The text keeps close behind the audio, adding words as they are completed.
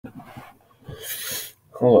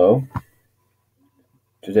Hello.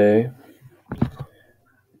 Today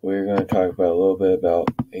we're going to talk about a little bit about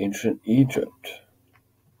ancient Egypt.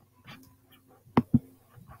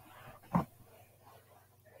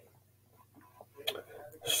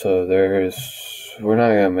 So we're not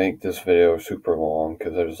going to make this video super long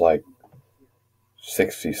because there's like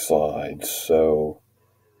 60 slides. So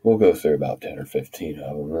we'll go through about 10 or 15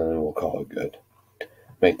 of them and then we'll call it good.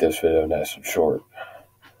 Make this video nice and short.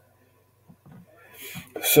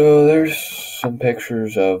 So there's some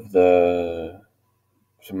pictures of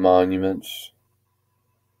some monuments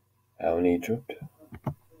out in Egypt.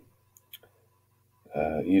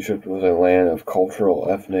 Egypt was a land of cultural,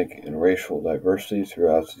 ethnic, and racial diversity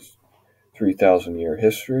throughout its 3,000-year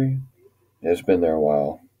history. It's been there a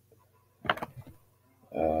while.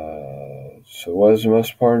 So what is the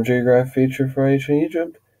most important geographic feature for ancient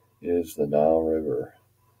Egypt? It is the Nile River.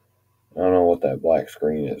 I don't know what that black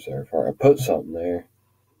screen is there for. I put something there.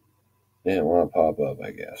 Didn't want to pop up,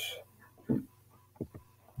 I guess.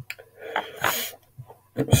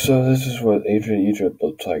 So this is what ancient Egypt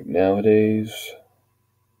looks like nowadays.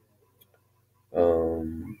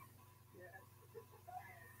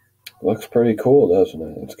 Looks pretty cool, doesn't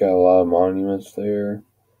it? It's got a lot of monuments there.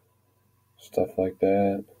 Stuff like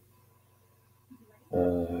that.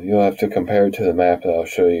 You'll have to compare it to the map that I'll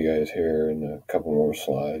show you guys here in a couple more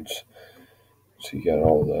slides. So you got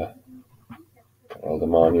all the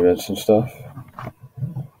monuments and stuff.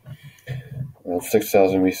 Around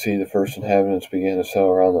 6000 BC, the first inhabitants began to settle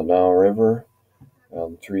around the Nile River.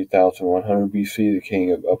 Around 3100 BC, the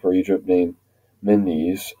king of Upper Egypt named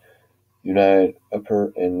Mendes united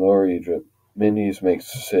Upper and Lower Egypt. Mendes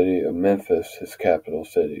makes the city of Memphis his capital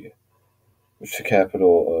city, which the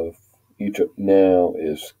capital of Egypt now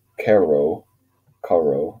is Cairo.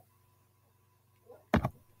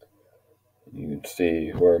 You can see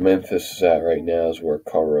where Memphis is at right now is where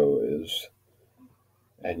Cairo is.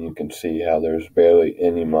 And you can see how there's barely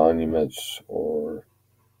any monuments or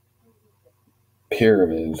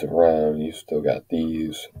pyramids around. You still got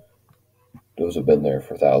these. Those have been there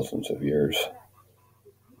for thousands of years.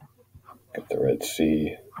 Got the Red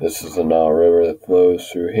Sea. This is the Nile River that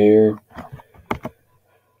flows through here.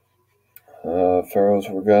 Pharaohs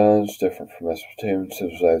were gods, different from Mesopotamian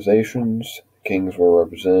civilizations. Kings were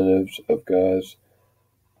representatives of gods.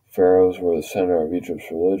 Pharaohs were the center of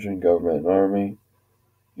Egypt's religion, government, and army.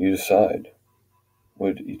 You decide.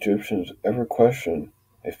 Would Egyptians ever question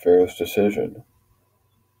a pharaoh's decision?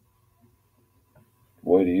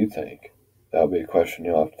 What do you think? That'll be a question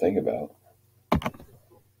you'll have to think about.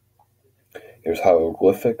 Here's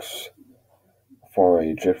hieroglyphics, a form of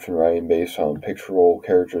Egyptian writing based on pictorial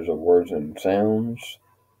characters of words and sounds.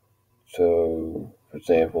 So, for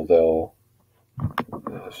example, they'll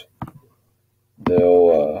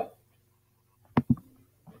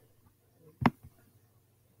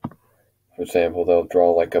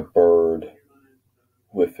draw like a bird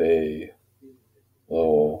with a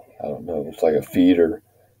little, I don't know, it's like a feeder.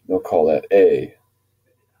 They'll call that A.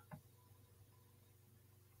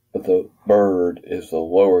 But the bird is the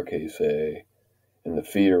lowercase a, and the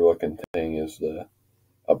feeder looking thing is the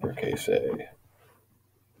uppercase A.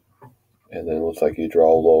 And then it looks like you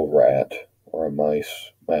draw a little rat or a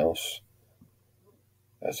mouse.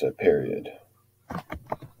 That's a period.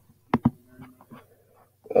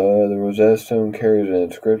 The Rosetta Stone carries an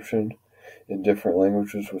inscription in different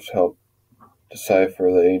languages which help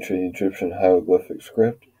decipher the ancient Egyptian hieroglyphic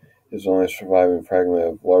script. It is the only surviving fragment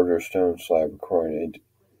of larger stone slab recording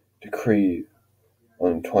a decree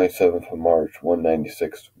on the 27th of March,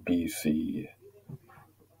 196 BC.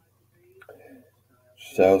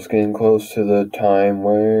 So I was getting close to the time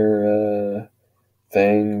where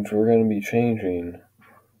things were going to be changing.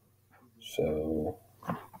 So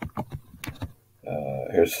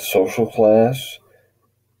here's the social class.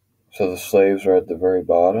 So the slaves are at the very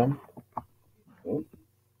bottom. Oh,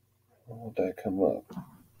 why won't that come up?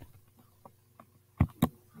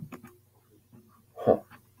 Huh.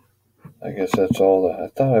 I guess that's all that. I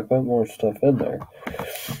thought I put more stuff in there.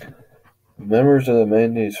 Members of the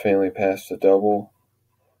Mendes family passed the double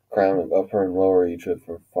crown of Upper and Lower Egypt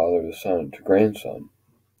from father to son to grandson.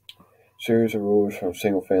 A series of rulers from a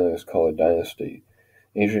single family is called a dynasty.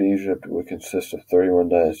 Ancient Egypt would consist of 31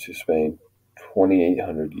 dynasties spanning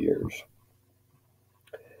 2,800 years.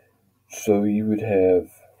 So you would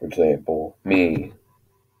have, for example, me,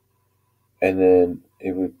 and then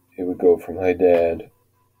it would go from my dad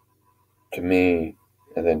to me,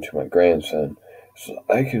 and then to my grandson. So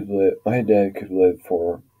my dad could live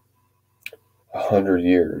for 100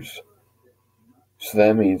 years. So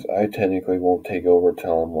that means I technically won't take over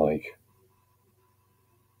till I'm like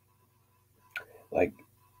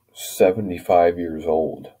 75 years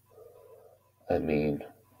old. I mean,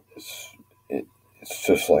 it's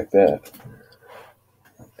just like that.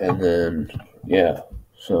 And then, yeah,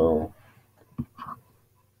 so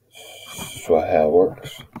that's how it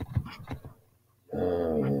works.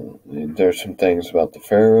 There's some things about the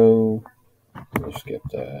Pharaoh. We'll skip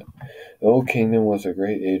that. The Old Kingdom was a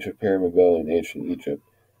great age of pyramid building in ancient Egypt.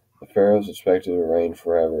 The pharaohs expected to reign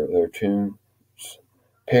forever. Their tombs,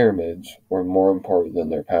 pyramids, were more important than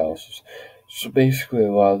their palaces. So basically,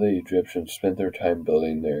 a lot of the Egyptians spent their time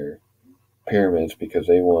building their pyramids because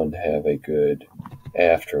they wanted to have a good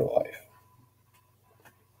afterlife.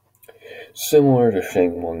 Similar to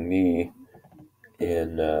Shang Wangdi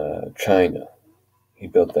in China. He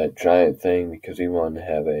built that giant thing because he wanted to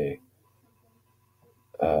have a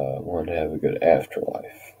good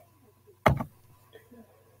afterlife.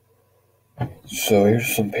 So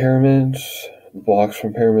here's some pyramids. Blocks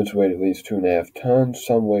from pyramids weighed at least 2.5 tons.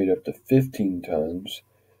 Some weighed up to 15 tons.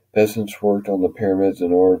 Peasants worked on the pyramids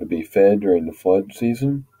in order to be fed during the flood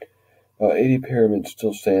season. 80 pyramids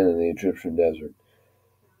still stand in the Egyptian desert.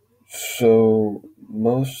 So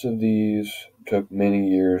most of these took many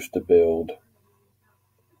years to build.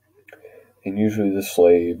 And usually the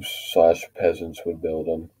slaves/peasants would build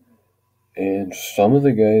them. And some of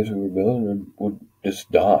the guys who were building them would just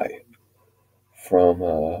die from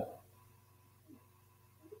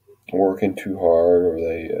working too hard, or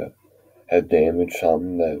they had damaged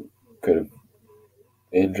something that could have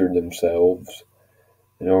injured themselves.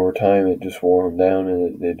 And over time it just wore them down,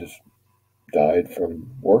 and they just died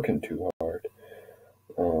from working too hard.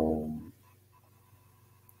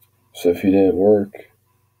 So if you didn't work,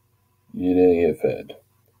 you didn't get fed.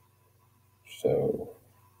 So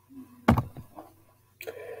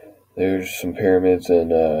there's some pyramids in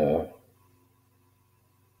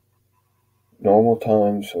normal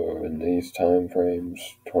times, or in these time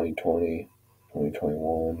frames, 2020,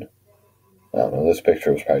 2021. I don't know, this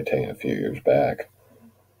picture was probably taken a few years back.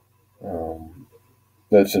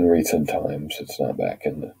 That's in recent times. It's not back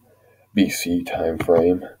in the BC time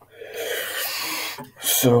frame.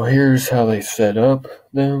 So here's how they set up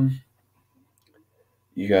them.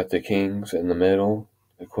 You got the kings in the middle,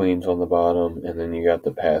 the queens on the bottom, and then you got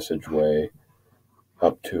the passageway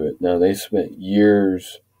up to it. Now they spent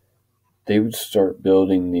years. They would start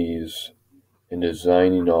building these and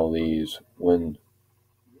designing all these when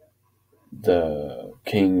the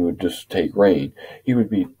king would just take reign. He would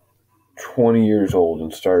be 20 years old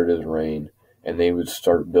and start his reign, and they would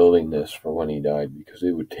start building this for when he died, because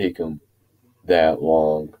it would take him that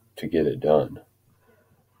long to get it done.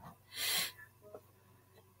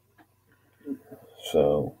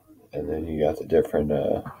 So, and then you got the different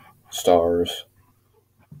stars.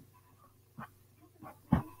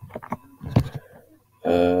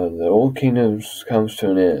 The Old Kingdom comes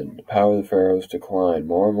to an end. The power of the pharaohs declined.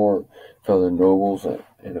 More and more fell to nobles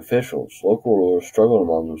and officials. Local rulers struggled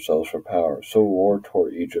among themselves for power. So war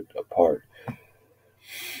tore Egypt apart.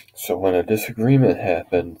 So when a disagreement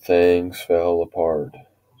happened, things fell apart.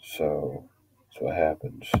 So that's what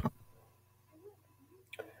happens.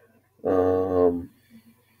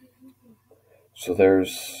 So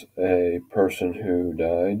there's a person who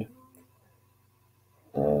died.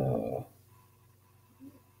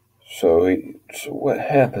 So what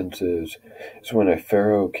happens is when a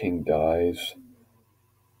pharaoh king dies,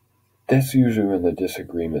 that's usually when the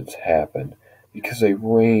disagreements happen, because they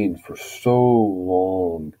reign for so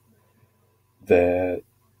long that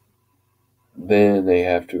then they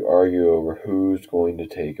have to argue over who's going to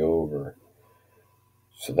take over.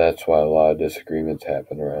 So that's why a lot of disagreements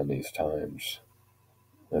happen around these times,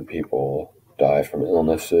 when people die from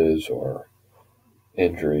illnesses or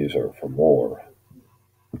injuries or from war.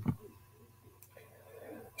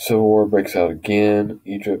 Civil war breaks out again.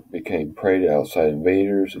 Egypt became prey to outside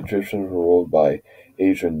invaders. Egyptians were ruled by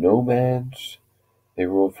Asian nomads. They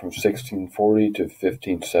ruled from 1640 to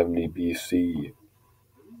 1570 BC.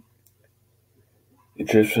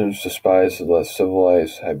 Egyptians despised the less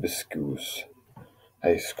civilized Hyksos.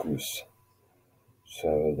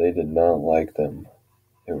 So they did not like them.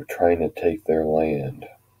 They were trying to take their land.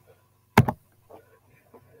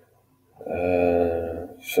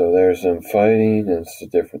 So there's them fighting, and it's the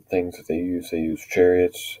different things that they use. They use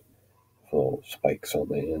chariots with little spikes on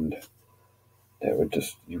the end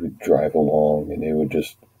that you would drive along, and they would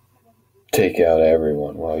just take out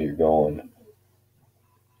everyone while you're going.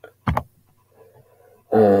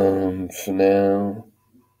 So now,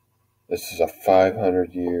 this is a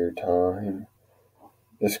 500-year time.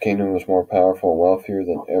 This kingdom was more powerful and wealthier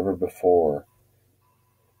than ever before.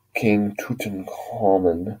 King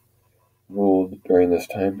Tutankhamun ruled during this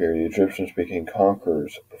time period. The Egyptians became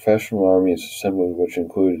conquerors. Professional armies assembled, which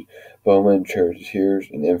included bowmen, charioteers,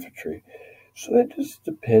 and infantry. So it just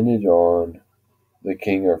depended on the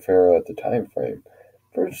king or pharaoh at the time frame.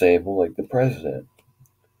 For example, like the president.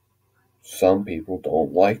 Some people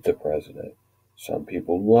don't like the president. Some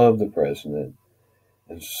people love the president.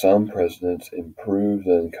 And some presidents improved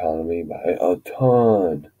the economy by a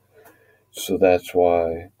ton. So that's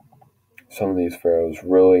why some pharaohs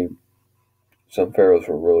were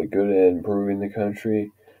really good at improving the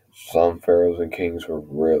country. Some pharaohs and kings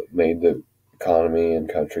made the economy and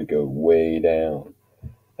country go way down.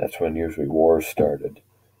 That's when usually wars started.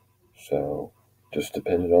 So just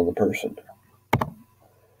depended on the person.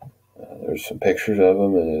 There's some pictures of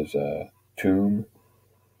him in his tomb.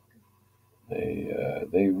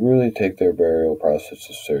 They really take their burial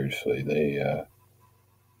processes seriously. They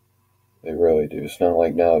really do. It's not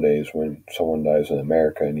like nowadays when someone dies in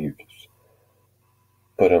America and you just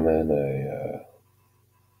put them in a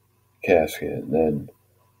casket and then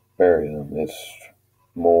bury them. It's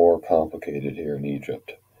more complicated here in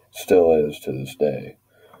Egypt. Still is to this day.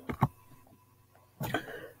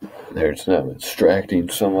 There's now extracting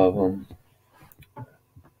some of them.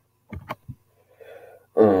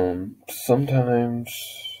 Sometimes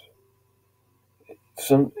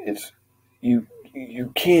you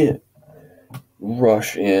can't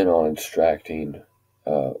rush in on extracting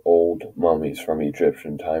old mummies from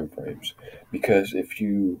Egyptian time frames because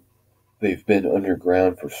they've been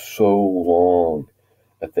underground for so long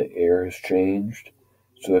that the air has changed.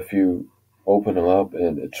 So if you open them up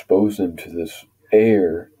and expose them to this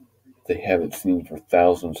air they haven't seen for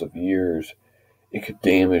thousands of years, it could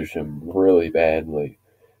damage them really badly.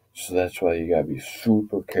 So that's why you gotta be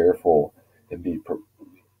super careful and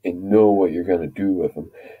know what you're gonna do with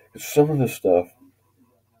them. Because some of the stuff,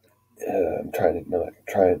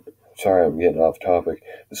 Sorry, I'm getting off topic.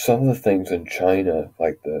 But some of the things in China,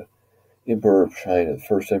 like the Emperor of China, the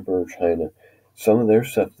first Emperor of China, some of their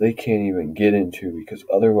stuff they can't even get into because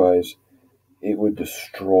otherwise it would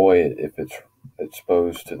destroy it if it's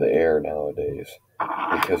exposed to the air nowadays.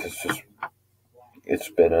 Because it's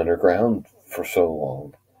been underground for so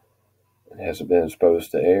long. It hasn't been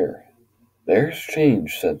exposed to air. The air's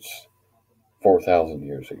changed since 4,000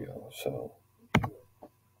 years ago. So,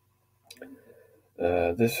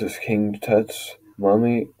 this is King Tut's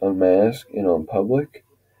mummy unmasked and on public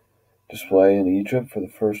display in Egypt for the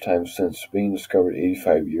first time since being discovered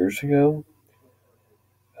 85 years ago.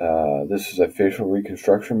 This is a facial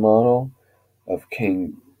reconstruction model of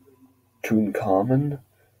King Tutankhamun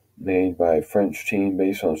made by a French team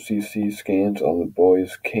based on CT scans on the boy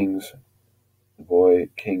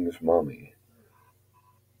king's mummy.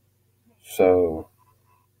 So,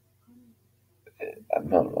 I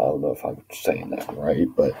don't know if I'm saying that right,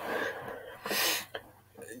 but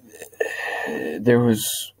there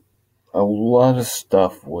was a lot of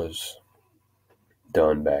stuff was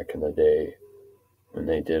done back in the day when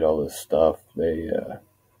they did all this stuff.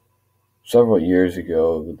 Several years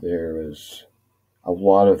ago, there was a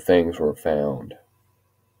lot of things were found.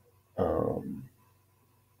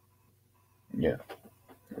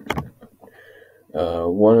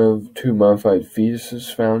 One of two mummified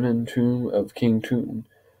fetuses found in the tomb of King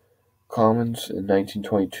Tutankhamun in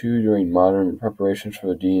 1922 during modern preparations for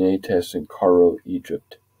the DNA test in Cairo,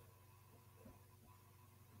 Egypt.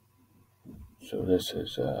 So this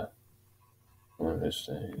is one of those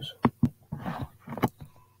things.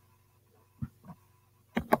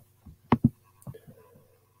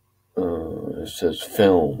 It says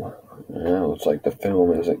film. Looks like the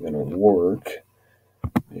film isn't going to work.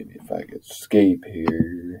 Maybe if I could escape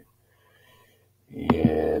here.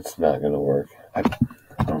 Yeah, it's not going to work. I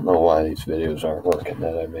don't know why these videos aren't working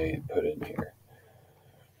that I may put in here.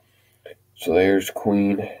 So there's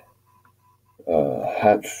Queen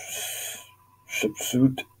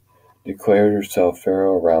Hatshepsut declared herself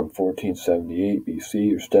pharaoh around 1478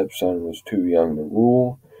 BC. Her stepson was too young to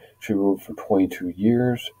rule. She ruled for 22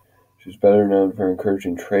 years. She was better known for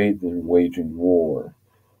encouraging trade than waging war.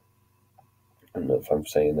 I don't know if I'm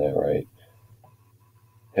saying that right.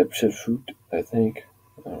 Hatshepsut, I think.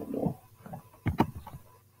 I don't know.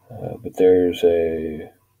 But there's a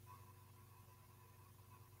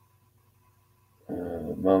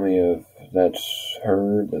mummy that's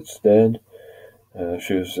dead.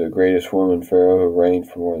 She was the greatest woman pharaoh who reigned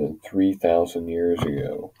for more than 3,000 years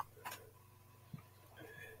ago.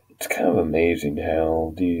 It's kind of amazing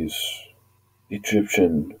how these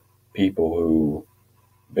Egyptian people who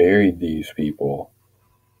buried these people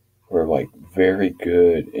were like very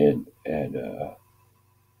good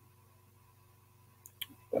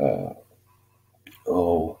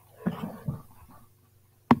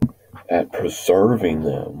at preserving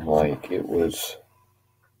them. Like, it was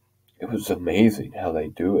amazing how they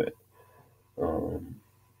do it.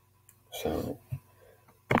 So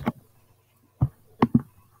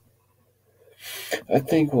I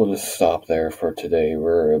think we'll just stop there for today.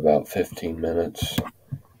 We're about 15 minutes.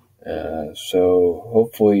 So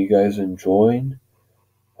hopefully you guys enjoyed.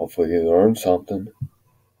 Hopefully you learned something.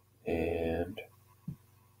 And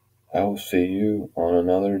I will see you on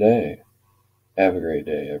another day. Have a great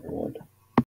day, everyone.